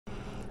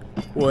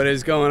What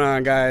is going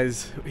on,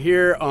 guys?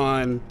 Here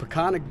on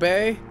Peconic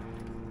Bay.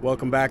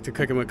 Welcome back to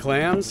Cooking with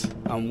Clams.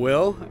 I'm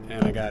Will,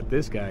 and I got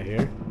this guy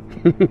here.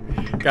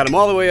 Got him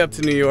all the way up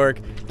to New York,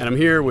 and I'm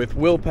here with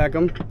Will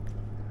Peckham.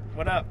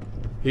 What up?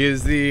 He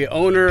is the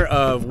owner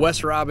of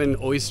West Robin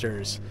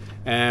Oysters,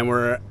 and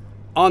we're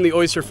on the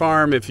oyster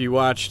farm. If you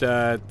watched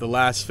the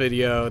last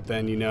video,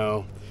 then you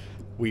know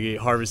we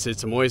harvested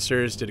some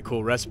oysters, did a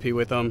cool recipe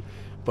with them.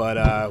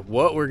 But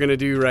what we're gonna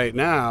do right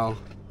now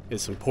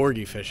is some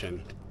porgy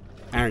fishing.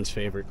 Aaron's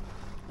favorite.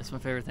 That's my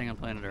favorite thing on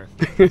planet Earth.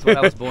 That's what I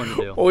was born to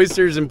do.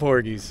 Oysters and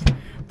porgies.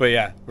 But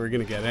yeah, we're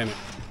gonna get in it.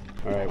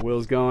 All right,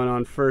 Will's going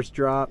on first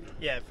drop.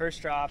 Yeah,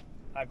 first drop.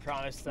 I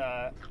promised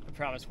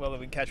Will that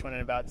we'd catch one in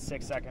about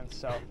 6 seconds.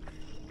 So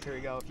here we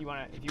go. If you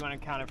wanna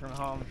count it from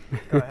home,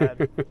 go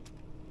ahead.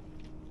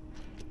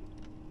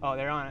 Oh,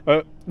 they're on it.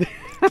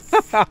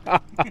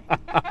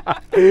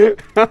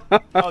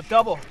 Oh,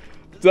 double.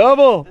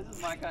 Double. This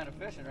is my kind of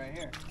fishing right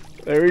here.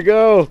 There we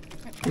go.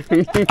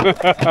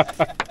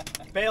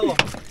 Bail 'em.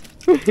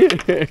 I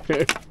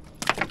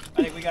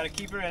think we got a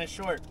keeper and a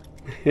short.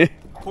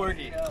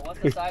 Porgy.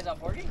 What's the size on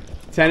Porgy?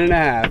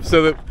 10.5.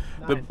 So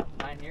Nine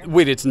here?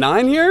 wait, it's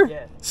 9 here?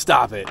 Yeah.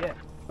 Stop it. Yeah.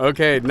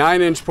 Okay,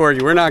 9-inch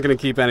porgy. We're not gonna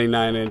keep any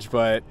 9-inch,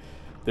 but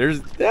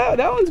there's that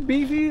one's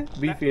beefy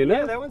enough.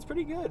 Yeah, that one's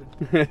pretty good.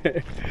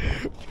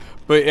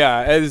 But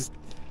yeah,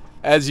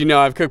 as you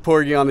know, I've cooked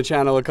porgy on the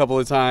channel a couple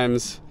of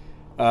times.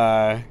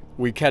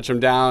 We catch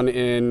them down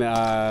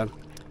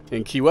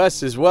in Key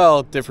West as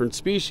well, different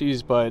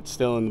species, but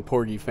still in the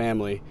porgy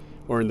family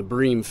or in the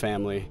bream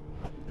family.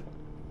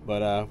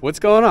 But what's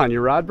going on?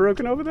 Your rod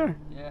broken over there?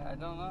 Yeah, I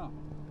don't know.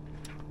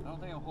 I don't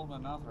think I'm holding my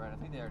mouth right. I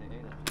think they already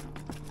ate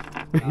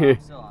it. No,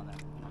 I'm still on there.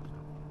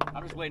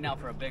 I'm just waiting out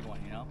for a big one,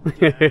 you know?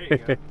 Yeah, there you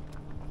go.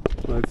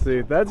 Let's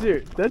see.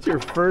 That's your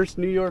first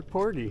New York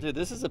porgy. Dude,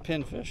 this is a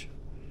pinfish.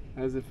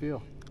 How does it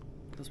feel?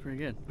 Feels pretty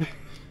good.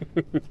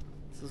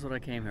 This is what I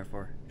came here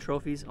for.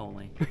 Trophies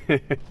only.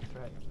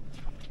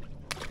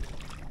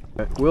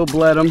 Right. We'll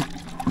bled him.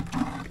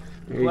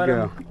 There you Bled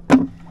go.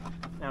 him.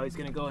 Now he's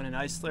gonna go in an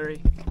ice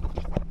slurry.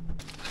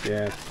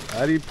 Yeah,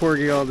 I'd eat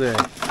porgy all day.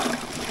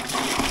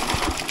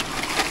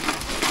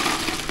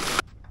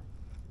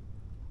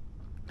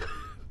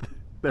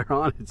 They're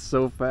on it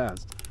so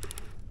fast.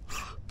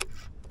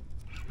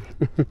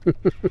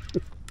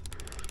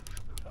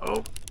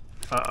 Oh.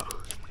 Uh-oh.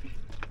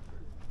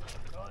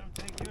 Don't let him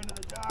take you into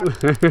the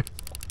dock.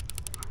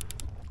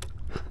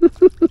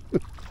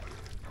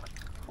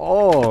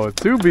 Oh,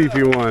 two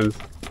beefy ones.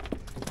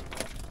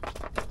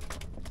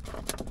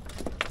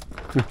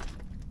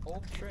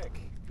 Old trick.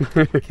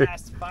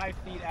 Cast 5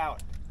 feet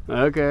out.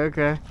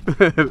 Okay.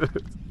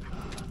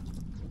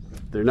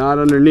 They're not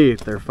underneath,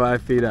 they're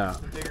 5 feet out.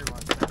 The bigger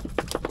one.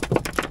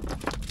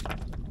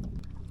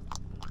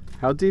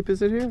 How deep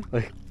is it here?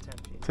 Like 10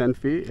 feet. 10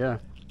 feet? Yeah.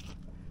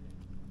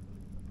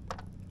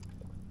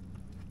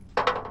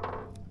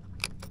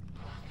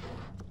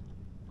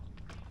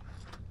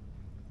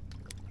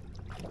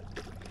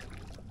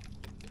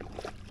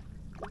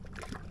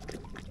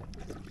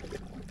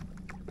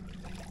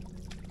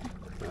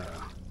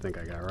 I think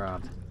I got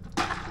robbed.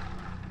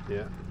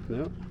 Yeah,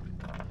 nope.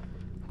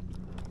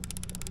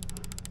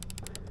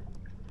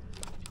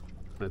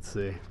 Let's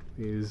see.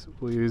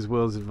 We'll use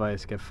Will's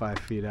advice, get 5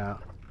 feet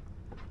out.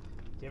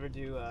 Do you ever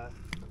do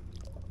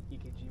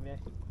EKG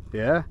mix?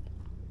 Yeah?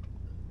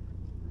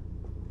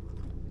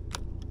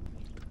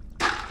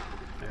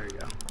 There you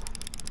go.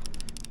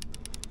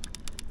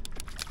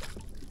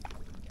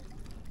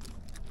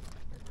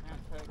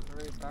 Can't take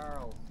 3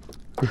 barrels.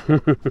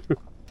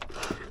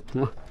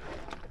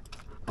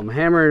 I'm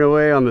hammering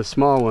away on the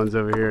small ones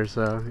over here,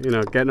 so, you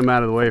know, getting them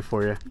out of the way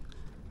for you.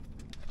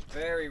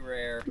 Very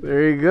rare.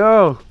 There you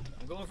go.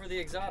 I'm going for the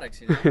exotics,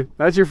 you know?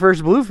 That's your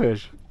first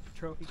bluefish.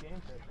 Trophy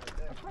game fish right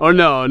there. Oh,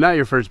 no, not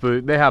your first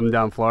blue. They have them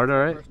down Florida,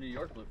 right? First New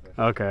York bluefish.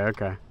 Okay.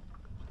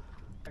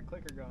 That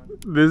clicker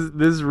going.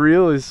 This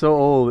reel is so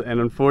old, and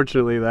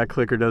unfortunately, that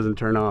clicker doesn't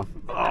turn off.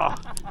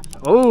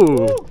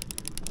 Oh!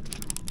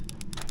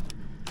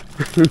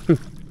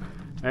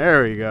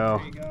 There we go.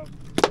 There you go.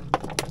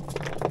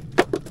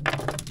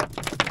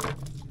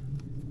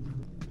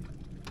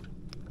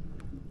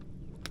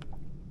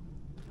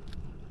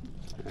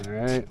 All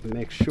right,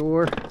 make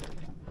sure.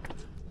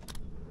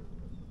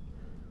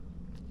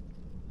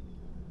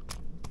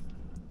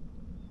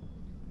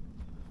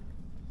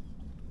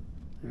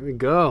 There we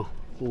go.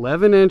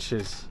 11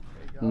 inches.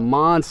 There you go.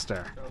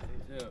 Monster.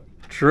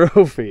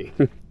 Trophy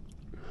too. Trophy.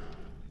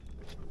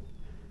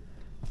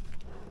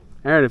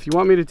 Aaron, if you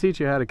want me to teach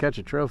you how to catch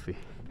a trophy.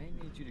 I may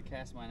need you to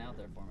cast mine out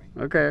there for me.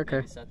 Okay.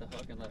 Maybe set the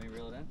hook and let me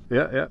reel it in.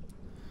 Yeah. I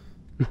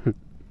got my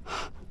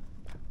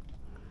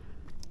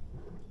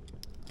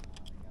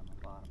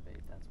bottom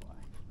bait, that's why.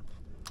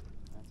 That's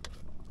what's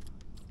going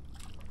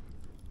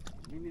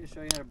on. You need me to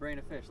show you how to brain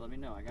a fish, let me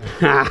know. I got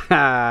it.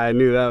 I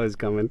knew that was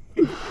coming.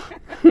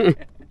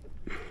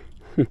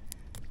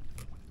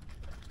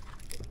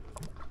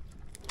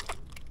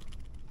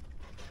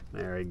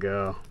 There we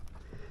go.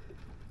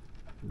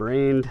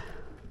 Brained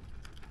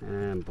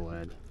and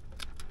bled.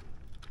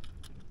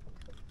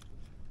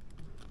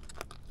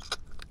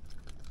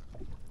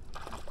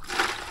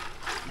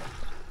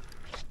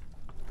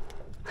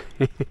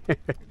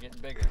 getting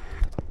bigger.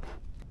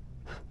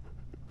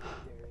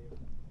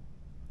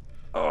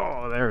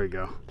 Oh, there we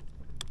go.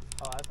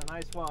 Oh, that's a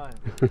nice one.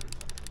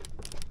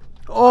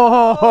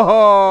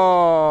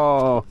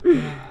 Oh,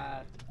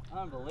 God,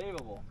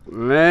 unbelievable.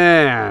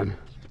 man.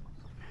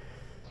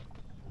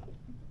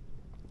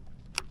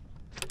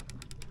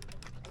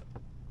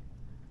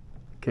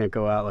 Can't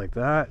go out like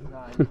that.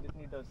 No, you just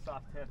need those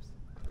soft tips.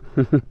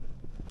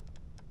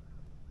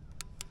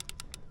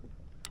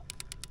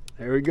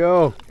 There we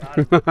go. Got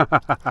it.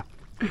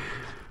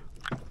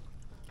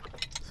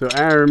 So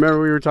Aaron,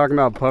 remember we were talking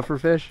about puffer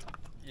fish?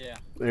 Yeah.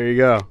 There you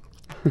go.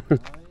 Oh,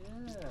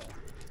 yeah.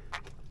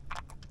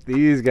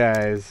 These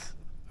guys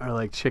are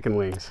like chicken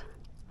wings.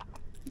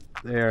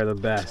 They are the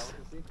best.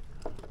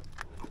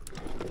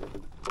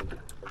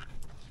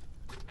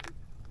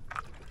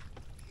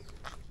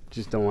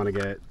 Just don't want to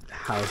get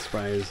housed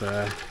by his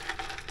By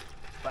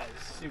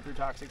super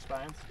toxic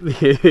spines.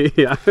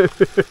 yeah.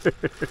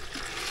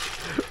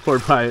 Or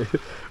by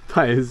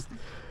his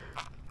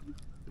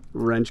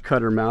wrench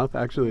cutter mouth.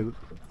 Actually,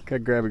 gotta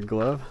grab a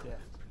glove.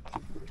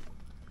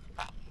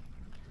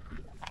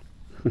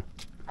 Yeah.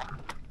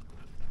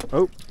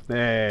 Oh,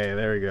 hey,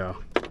 there we go.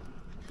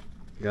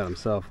 Got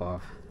himself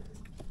off.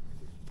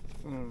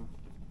 Mm.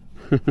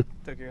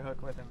 Took your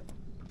hook with him.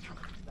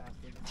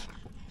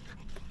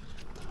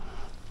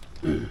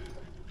 Bastard.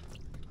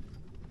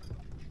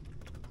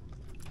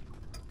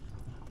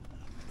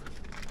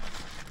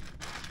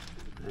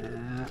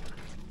 I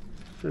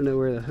don't know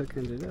where the hook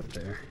ended up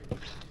there.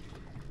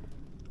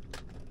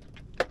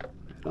 I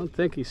don't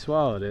think he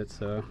swallowed it,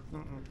 so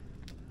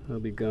he'll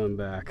be going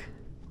back.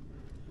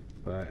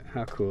 But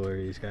how cool are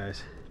these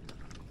guys?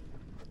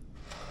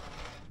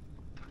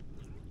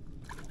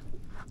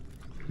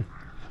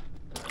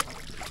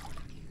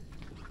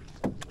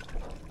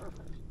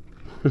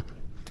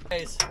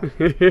 Guys, I'm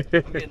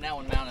getting that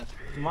one mounted.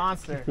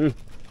 Monster.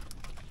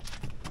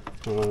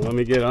 Hold on, let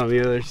me get on the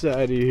other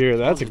side of you here.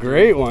 That's a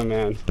great one,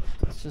 man.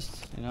 It's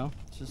just, you know,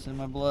 it's just in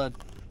my blood.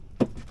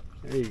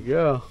 There you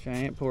go.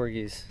 Giant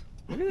porgies.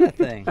 Look at that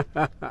thing.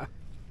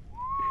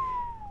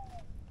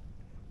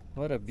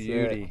 What a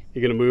beauty.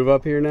 You gonna move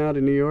up here now to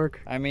New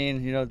York? I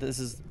mean, you know, this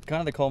is kind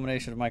of the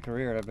culmination of my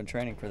career, and I've been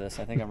training for this.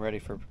 I think I'm ready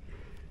for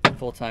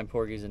full-time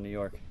porgies in New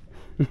York.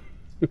 Is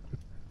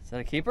that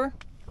a keeper?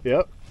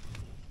 Yep.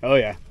 Oh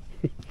yeah.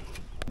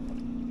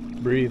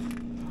 Breathe.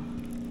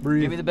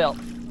 Breathe. Give me the belt.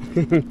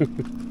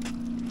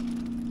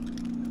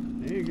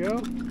 There you go.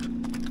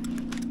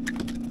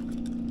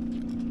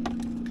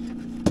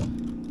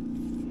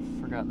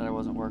 Forgot that I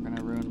wasn't working.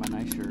 I ruined my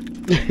nice shirt.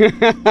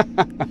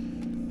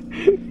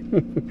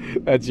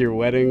 That's your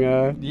wedding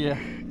Yeah.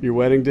 your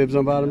wedding dibs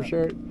on bottom Yeah.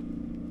 shirt?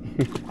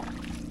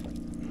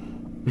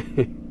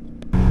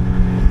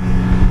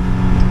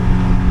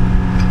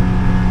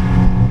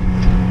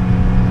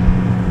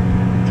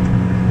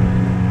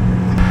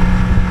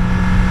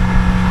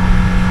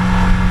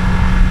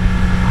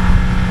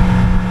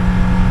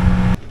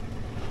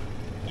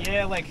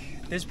 Yeah, like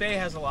this bay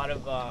has a lot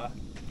of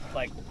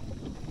like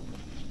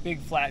big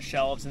flat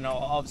shelves, and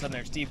all of a sudden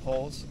there's deep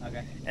holes.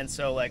 Okay. And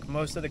so like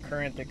most of the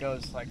current that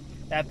goes like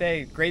that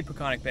bay, Great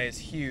Peconic Bay, is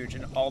huge,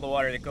 and all the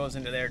water that goes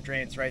into there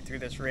drains right through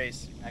this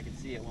race. I could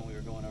see it when we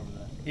were going over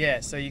that. Yeah,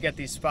 so you get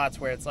these spots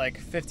where it's like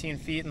 15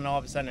 feet and all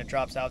of a sudden it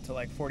drops out to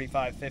like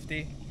 45,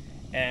 50.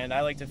 And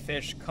I like to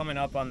fish coming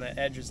up on the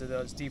edges of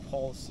those deep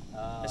holes,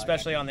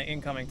 especially on the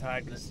incoming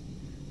tide, because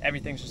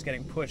everything's just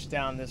getting pushed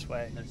down this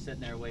way. They're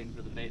sitting there waiting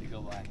for the bait to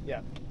go by.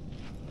 Yeah.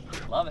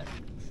 Love it.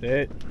 That's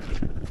it.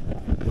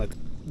 Let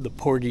the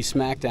Porgy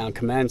Smackdown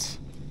commence.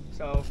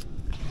 So,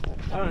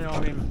 I don't know, I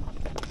mean,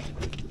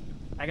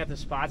 I got the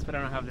spots, but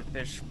I don't have the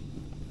fish.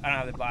 I don't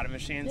have the bottom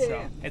machine,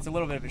 so it's a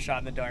little bit of a shot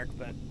in the dark,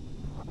 but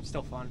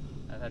still fun.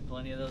 I've had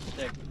plenty of those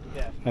stick.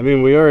 Yeah. I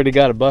mean, we already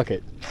got a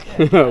bucket.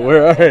 Yeah.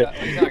 We're all right. What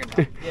are you talking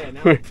about? Yeah,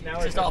 now It's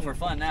we're just all for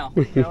fun now.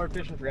 now we're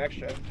fishing for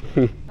extra.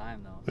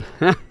 Time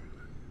though. All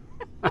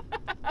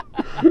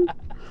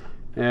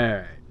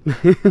right. That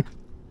was a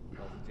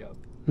joke.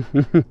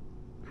 That was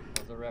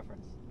a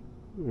reference.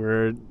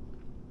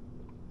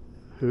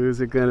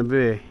 Who's it gonna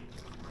be?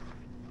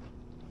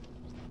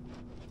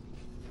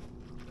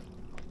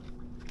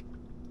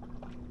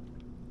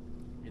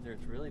 Either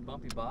it's really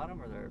bumpy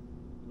bottom or their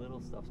little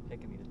stuff's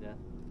picking me to death.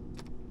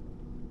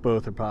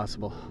 Both are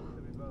possible.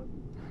 Could be both.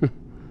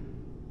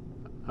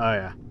 Oh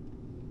yeah.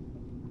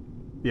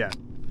 Yeah.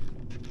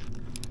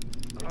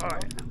 Oh, yeah.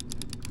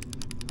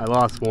 I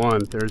lost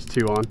one. There's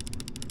two on.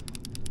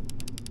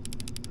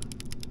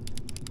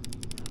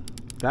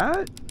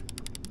 That? Is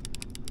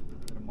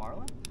it a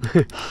marlin?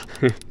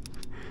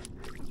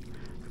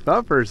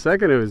 Thought for a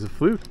second it was a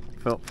fluke.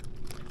 Felt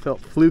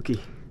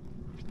fluky.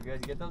 You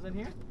guys get those in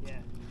here? Yeah.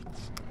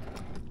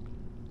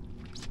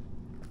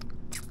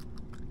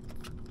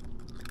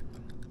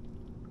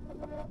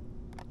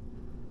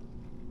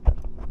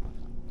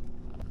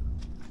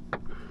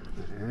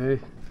 Alright.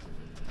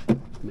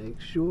 Make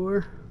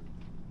sure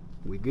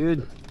we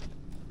good.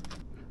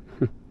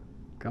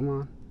 Come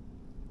on.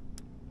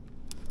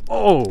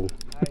 Oh!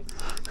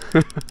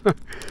 Nice.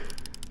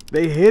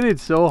 They hit it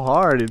so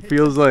hard. It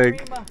feels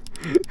like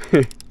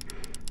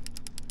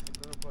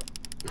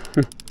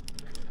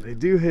they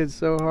do hit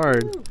so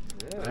hard. Dude,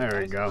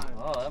 there we go.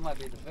 Oh, that might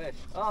be the fish.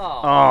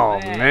 Oh, Oh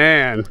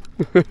man.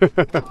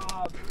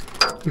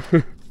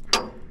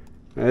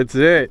 That's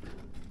it.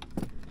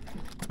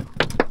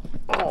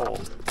 Oh.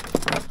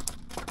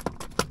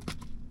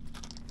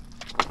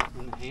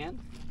 In the hand?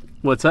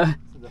 What's that?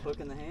 Is the hook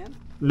in the hand?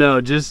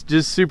 No, just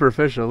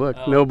superficial. Look,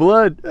 Oh. no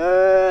blood.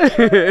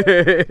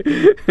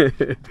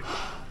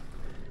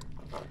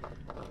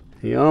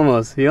 He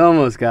almost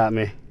got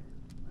me.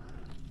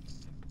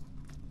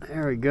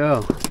 There we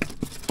go.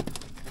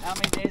 How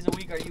many days a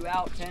week are you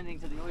out tending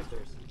to the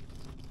oysters?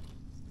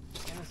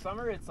 In the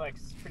summer, it's like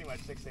pretty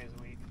much 6 days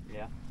a week.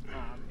 Yeah.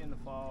 In the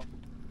fall,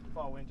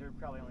 winter,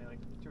 probably only like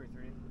 2 or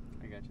 3.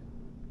 I got you.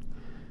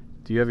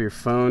 Do you have your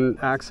phone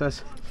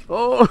access?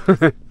 Oh,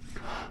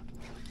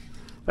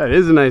 that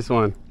is a nice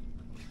one.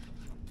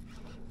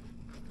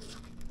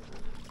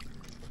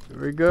 There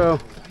we go.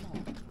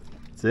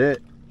 That's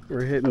it.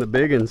 We're hitting the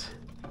big uns.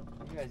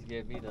 You guys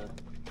gave me the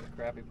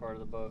crappy part of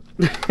the boat.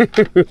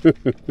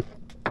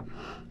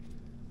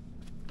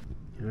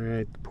 All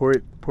right, the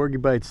porgy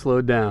bite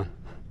slowed down.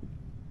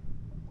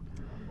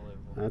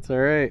 Unbelievable. That's all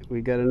right.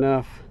 We got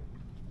enough.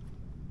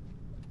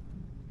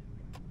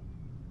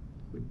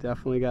 We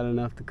definitely got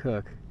enough to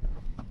cook.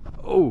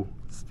 Oh,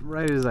 it's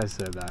right as I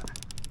said that.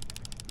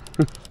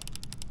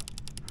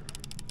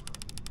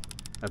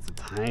 That's a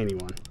tiny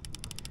one.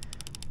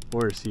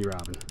 Or a sea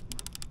robin.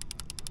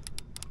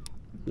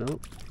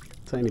 Nope.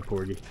 Tiny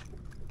porgy.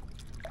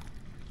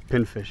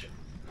 Pinfish.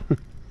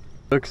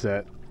 Looks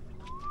at.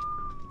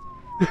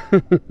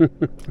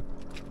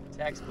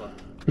 Textbook.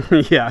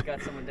 Yeah.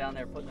 Got someone down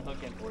there putting the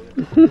hook in for you.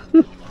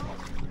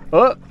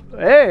 Oh,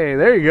 hey,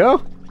 there you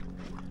go.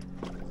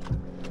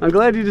 I'm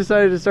glad you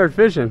decided to start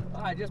fishing.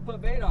 Oh, I just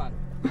put bait on.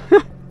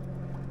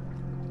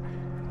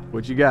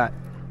 What you got?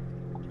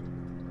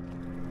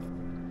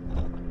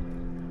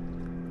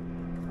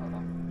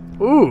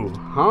 Ooh,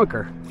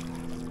 honker.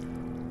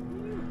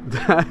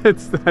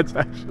 That's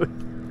actually.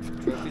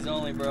 Trophies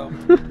only, bro.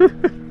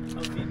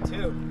 I'll feed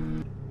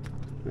 2.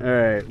 All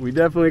right, we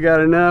definitely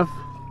got enough.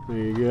 There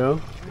you go.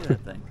 Look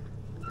at that thing.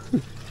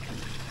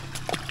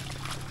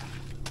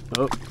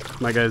 Oh,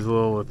 my guy's a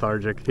little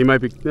lethargic. He might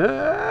be. He's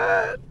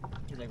like,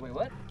 wait,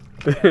 what?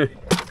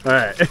 All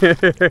right.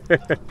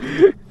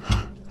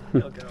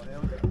 He'll go.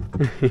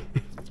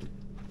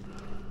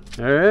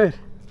 All right.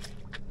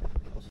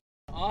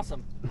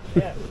 Awesome.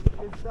 Yeah,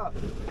 good stuff.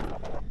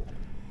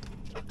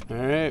 All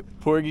right,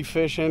 porgy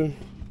fishing.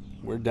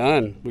 We're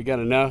done. We got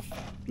enough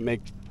to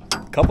make a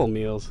couple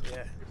meals.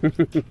 Yeah.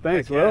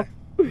 Thanks, Yeah.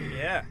 Will.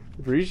 Yeah.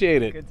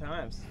 Appreciate it. Good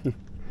times.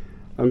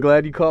 I'm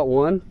glad you caught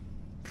one.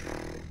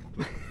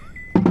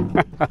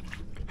 All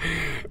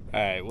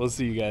right, we'll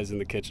see you guys in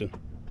the kitchen.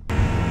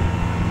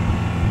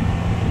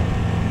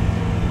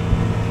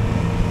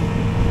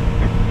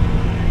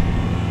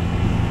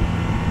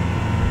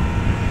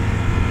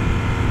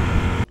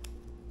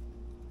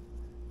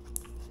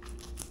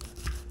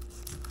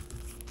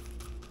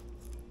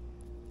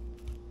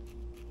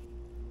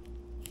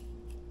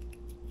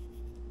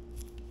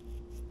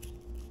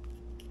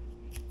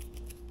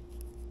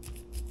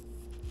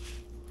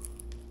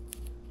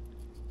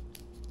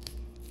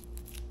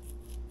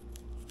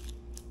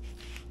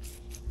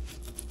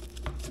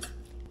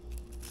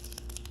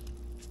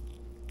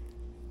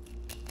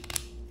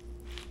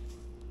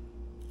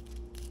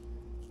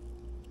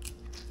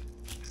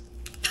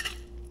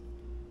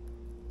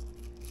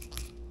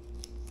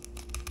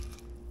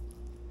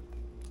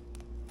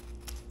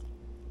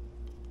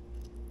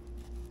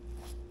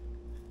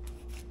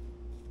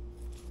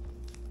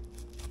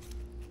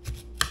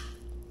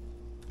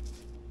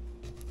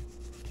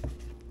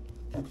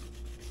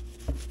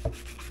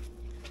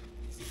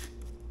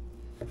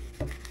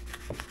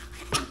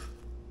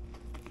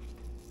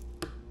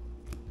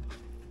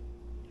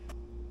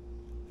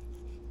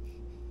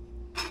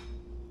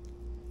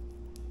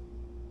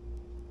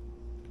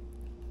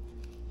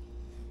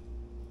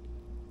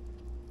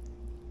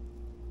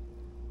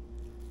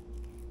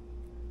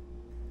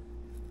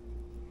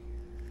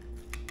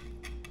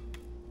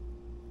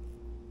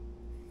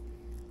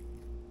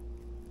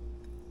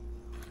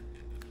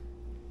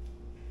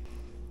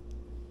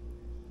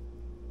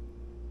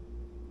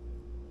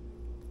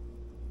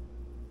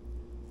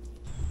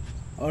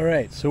 All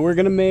right, so we're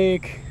gonna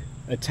make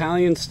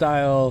Italian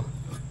style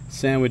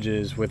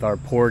sandwiches with our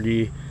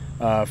porgy.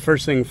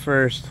 First thing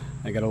first,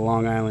 I got a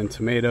Long Island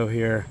tomato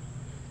here.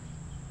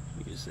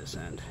 Use this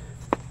end.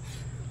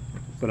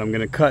 But I'm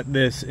gonna cut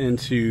this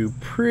into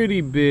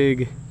pretty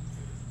big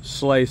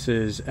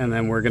slices, and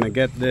then we're gonna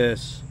get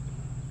this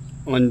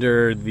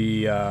under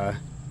the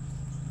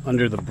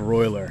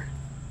broiler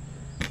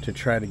to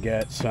try to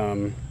get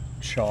some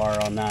char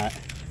on that.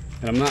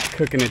 And I'm not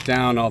cooking it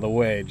down all the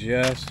way,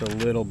 just a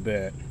little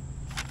bit.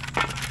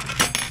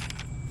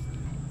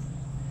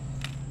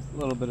 A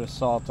little bit of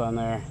salt on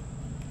there.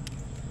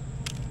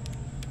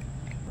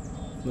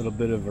 A little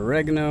bit of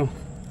oregano.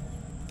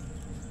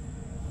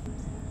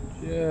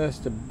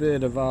 Just a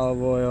bit of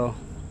olive oil.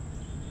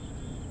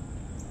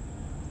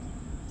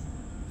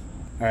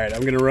 All right,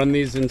 I'm gonna run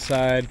these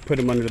inside, put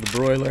them under the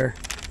broiler,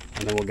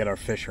 and then we'll get our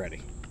fish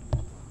ready.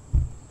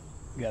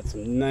 Got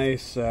some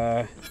nice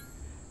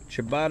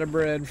ciabatta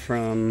bread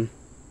from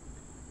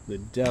the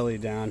deli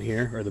down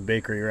here, or the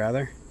bakery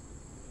rather.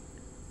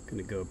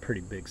 Gonna go a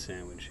pretty big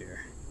sandwich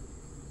here.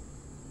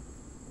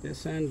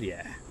 This end,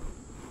 yeah.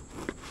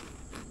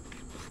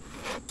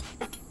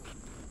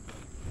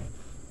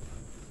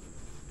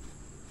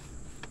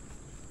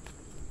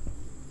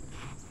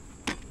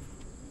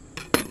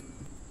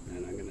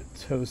 And I'm gonna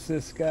toast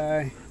this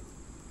guy.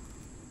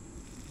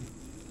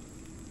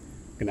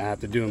 Gonna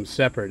have to do them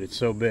separate, it's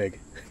so big.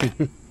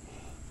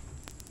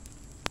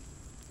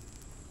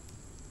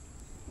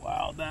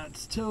 While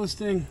that's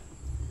toasting,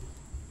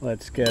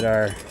 let's get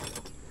our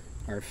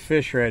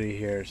fish ready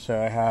here. So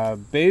I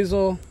have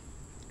basil.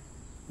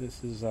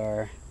 This is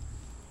our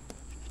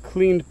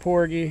cleaned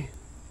porgy.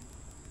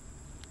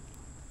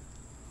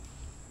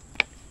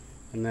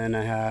 And then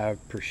I have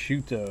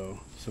prosciutto.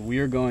 So we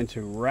are going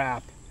to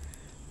wrap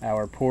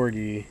our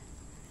porgy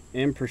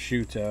in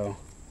prosciutto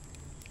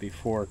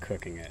before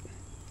cooking it.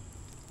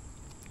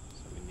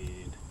 So we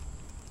need,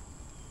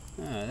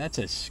 that's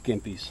a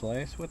skimpy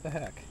slice, what the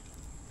heck?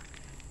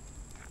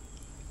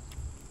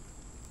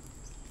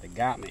 They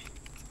got me.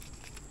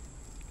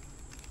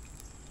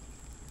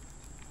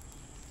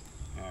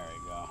 There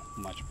we go,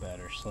 much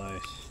better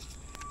slice.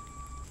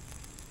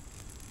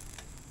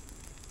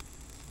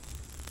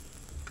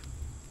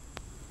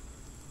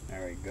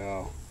 There we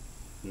go,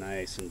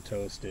 nice and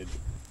toasted.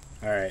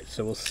 All right,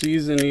 so we'll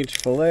season each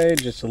fillet,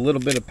 just a little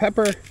bit of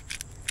pepper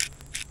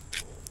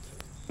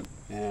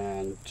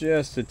and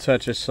just a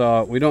touch of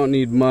salt. We don't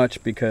need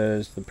much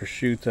because the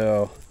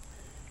prosciutto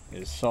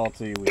is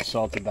salty. We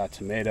salted that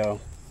tomato.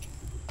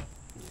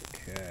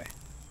 Okay,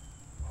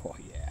 oh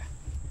yeah.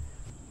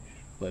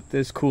 Let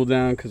this cool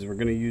down because we're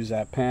gonna use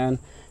that pan.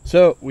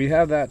 So we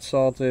have that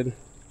salted.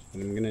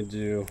 I'm gonna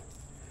do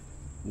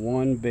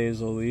 1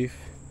 basil leaf.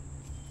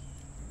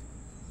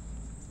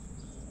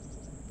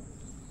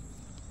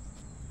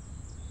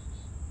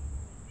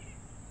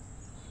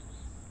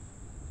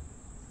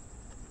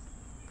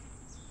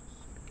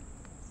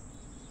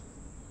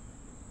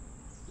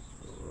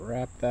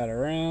 Wrap that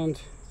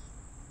around.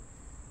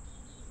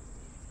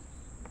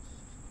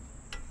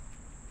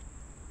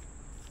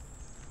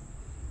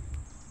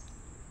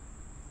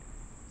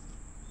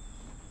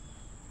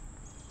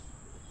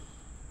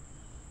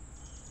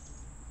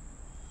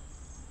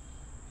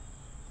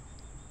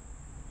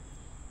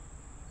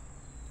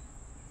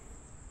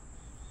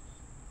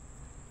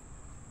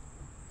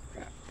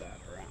 Wrap that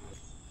around.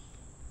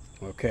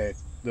 Okay,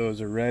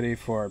 those are ready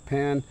for our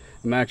pan.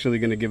 I'm actually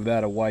going to give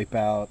that a wipe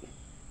out,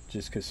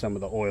 just because some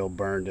of the oil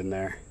burned in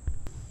there.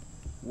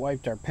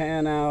 Wiped our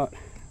pan out.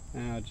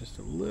 Now just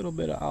a little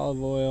bit of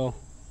olive oil.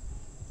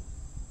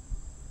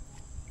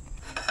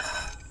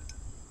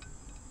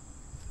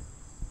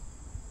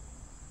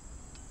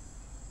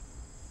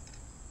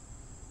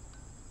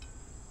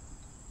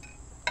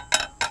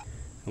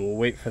 And we'll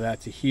wait for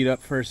that to heat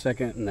up for a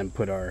second and then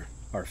put our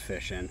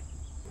fish in.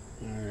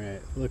 All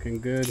right,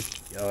 looking good.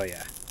 Oh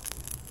yeah.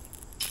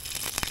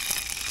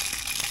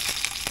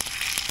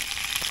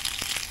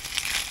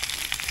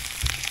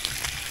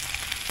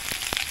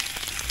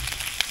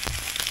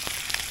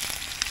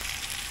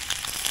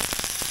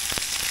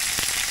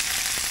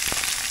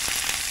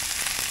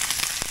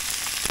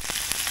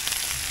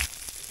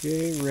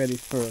 Okay, ready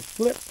for a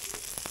flip.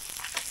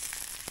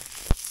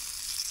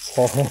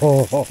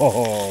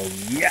 Oh,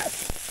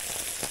 yes!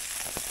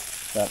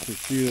 That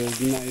prosciutto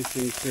is nice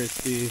and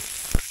crispy.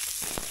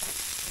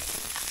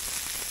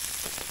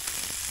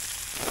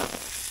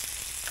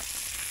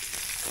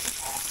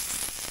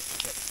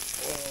 Get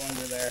oil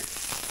under there.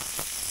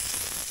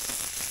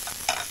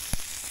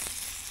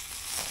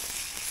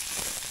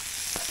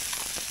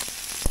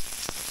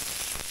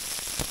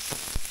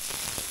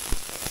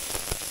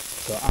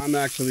 So I'm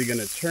actually going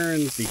to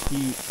turn the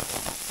heat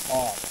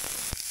off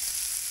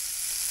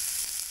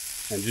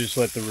and just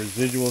let the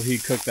residual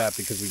heat cook that,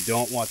 because we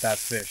don't want that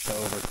fish to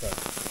overcook.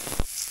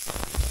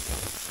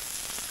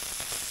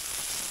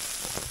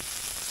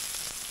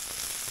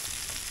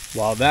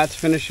 While that's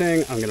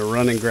finishing, I'm going to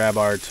run and grab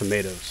our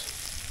tomatoes.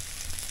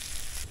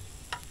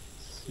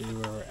 See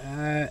where we're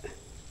at.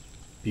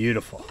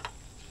 Beautiful.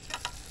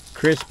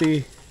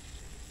 Crispy.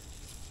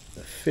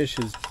 The fish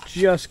is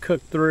just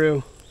cooked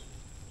through.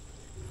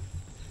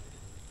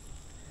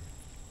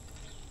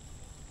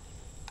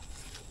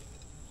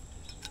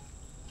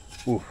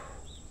 Ooh.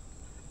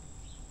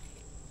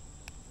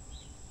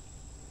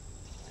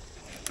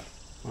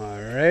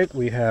 All right,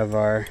 we have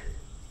our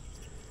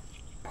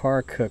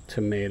par cooked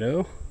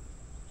tomato.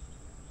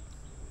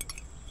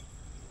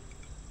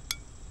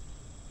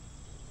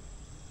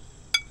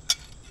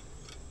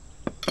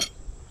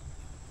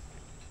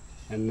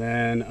 And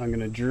then I'm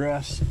gonna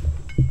dress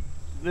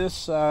this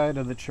side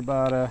of the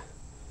ciabatta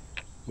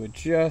with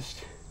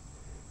just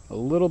a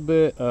little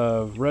bit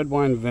of red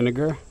wine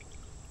vinegar.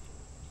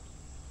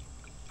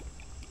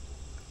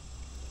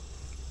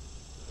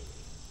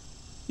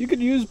 You could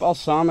use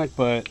balsamic,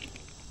 but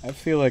I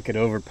feel like it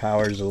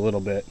overpowers a little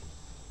bit.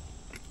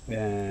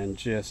 And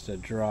just a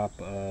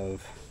drop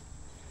of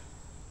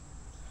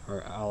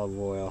our olive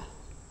oil.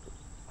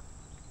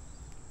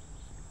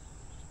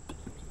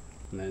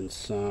 And then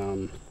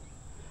some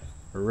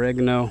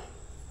oregano.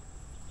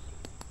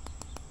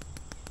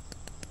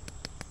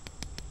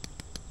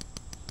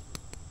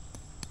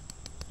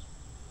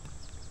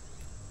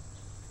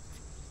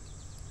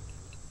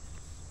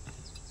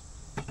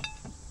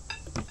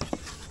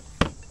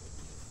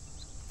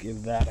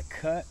 Give that a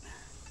cut.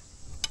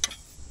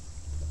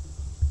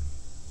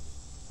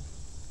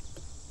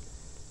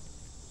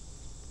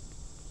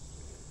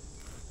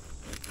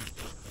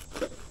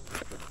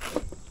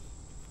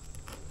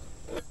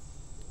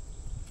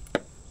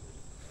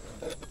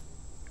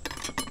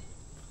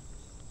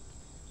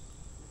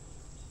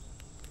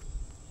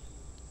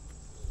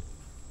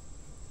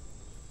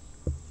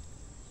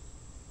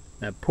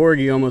 That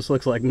porgy almost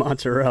looks like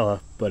mozzarella,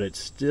 but it's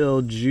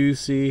still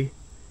juicy,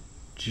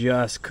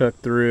 just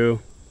cooked through.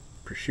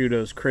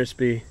 Prosciutto's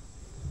crispy.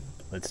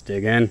 Let's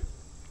dig in.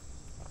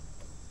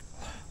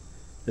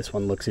 This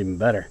one looks even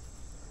better.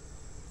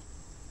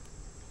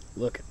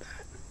 Look at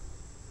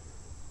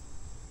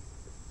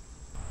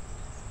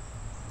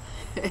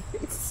that.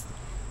 It's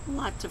a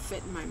lot to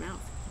fit in my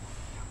mouth.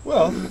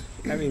 Well,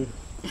 I mean,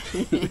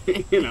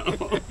 you know.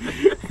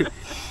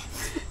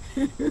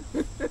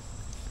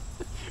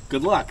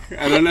 Good luck.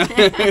 I don't know.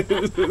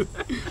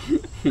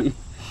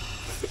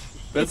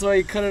 That's why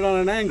you cut it on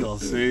an angle,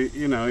 so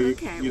you know you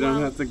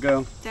don't have to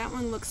go. That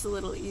one looks a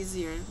little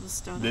easier. We'll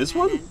start this on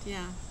one? that end.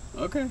 Yeah.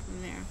 Okay.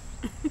 There.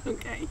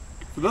 Okay.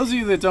 For those of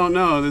you that don't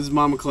know, this is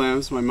Mama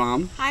Clams, my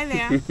mom. Hi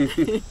there.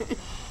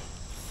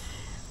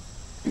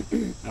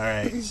 All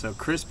right, so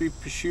crispy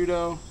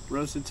prosciutto,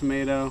 roasted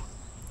tomato.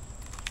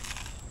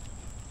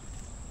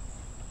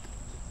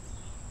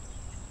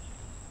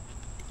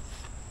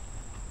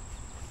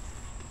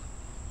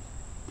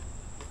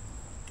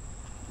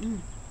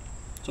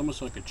 It's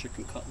almost like a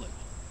chicken cutlet.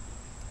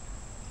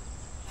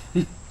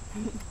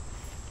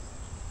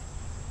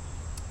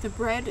 The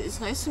bread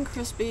is nice and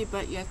crispy,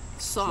 but yet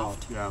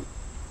soft. Yeah.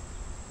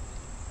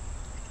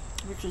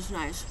 Which is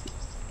nice.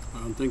 I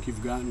don't think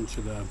you've gotten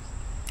to the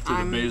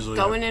basil yet. I'm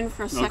going yet. in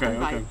for a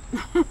second bite.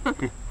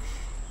 Okay.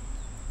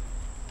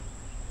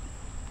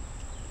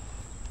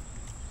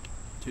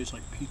 Tastes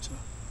like pizza.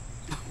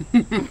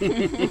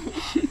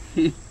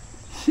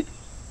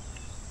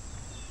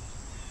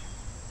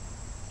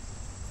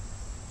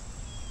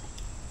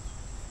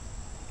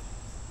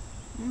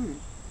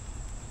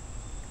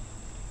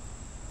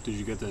 Did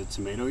you get the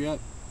tomato yet?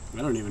 I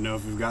don't even know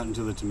if you've gotten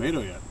to the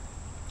tomato yet.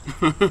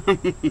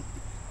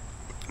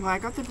 Well, I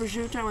got the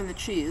prosciutto and the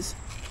cheese.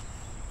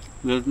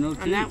 There's no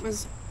cheese. And that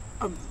was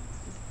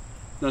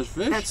that's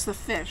fish? That's the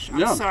fish.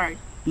 I'm sorry.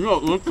 No,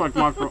 it looks like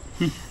mackerel.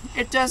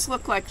 It does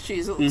look like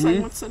cheese. It looks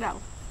like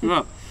mozzarella.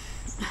 Yeah.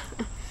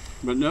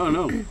 But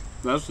no,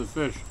 that's the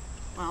fish.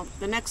 Well,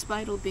 the next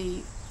bite will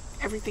be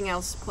everything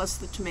else plus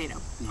the tomato.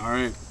 All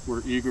right,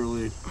 we're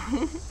eagerly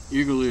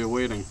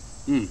awaiting.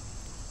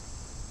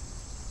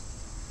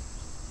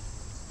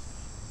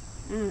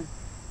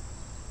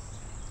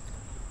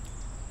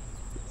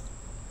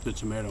 The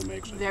tomato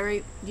makes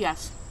it.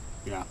 Yes.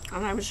 Yeah.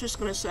 And I was just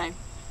going to say,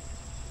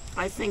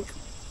 I think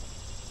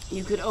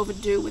you could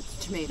overdo with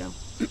the tomato.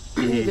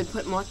 You could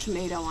put more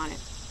tomato on it.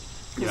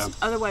 Because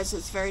otherwise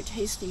it's very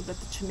tasty, but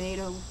the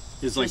tomato...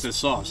 It's like the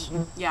sauce.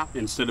 Yeah.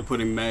 Instead of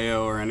putting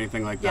mayo or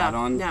anything like that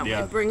on. No,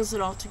 it brings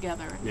it all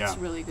together. And it's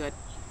really good.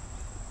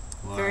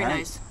 Well, very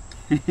nice.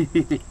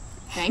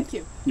 Thank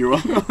you. You're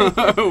welcome.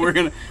 we're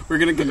gonna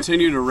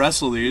continue to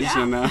wrestle these,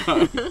 and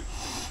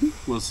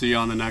we'll see you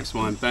on the next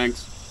one.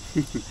 Thanks.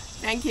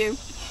 Thank you.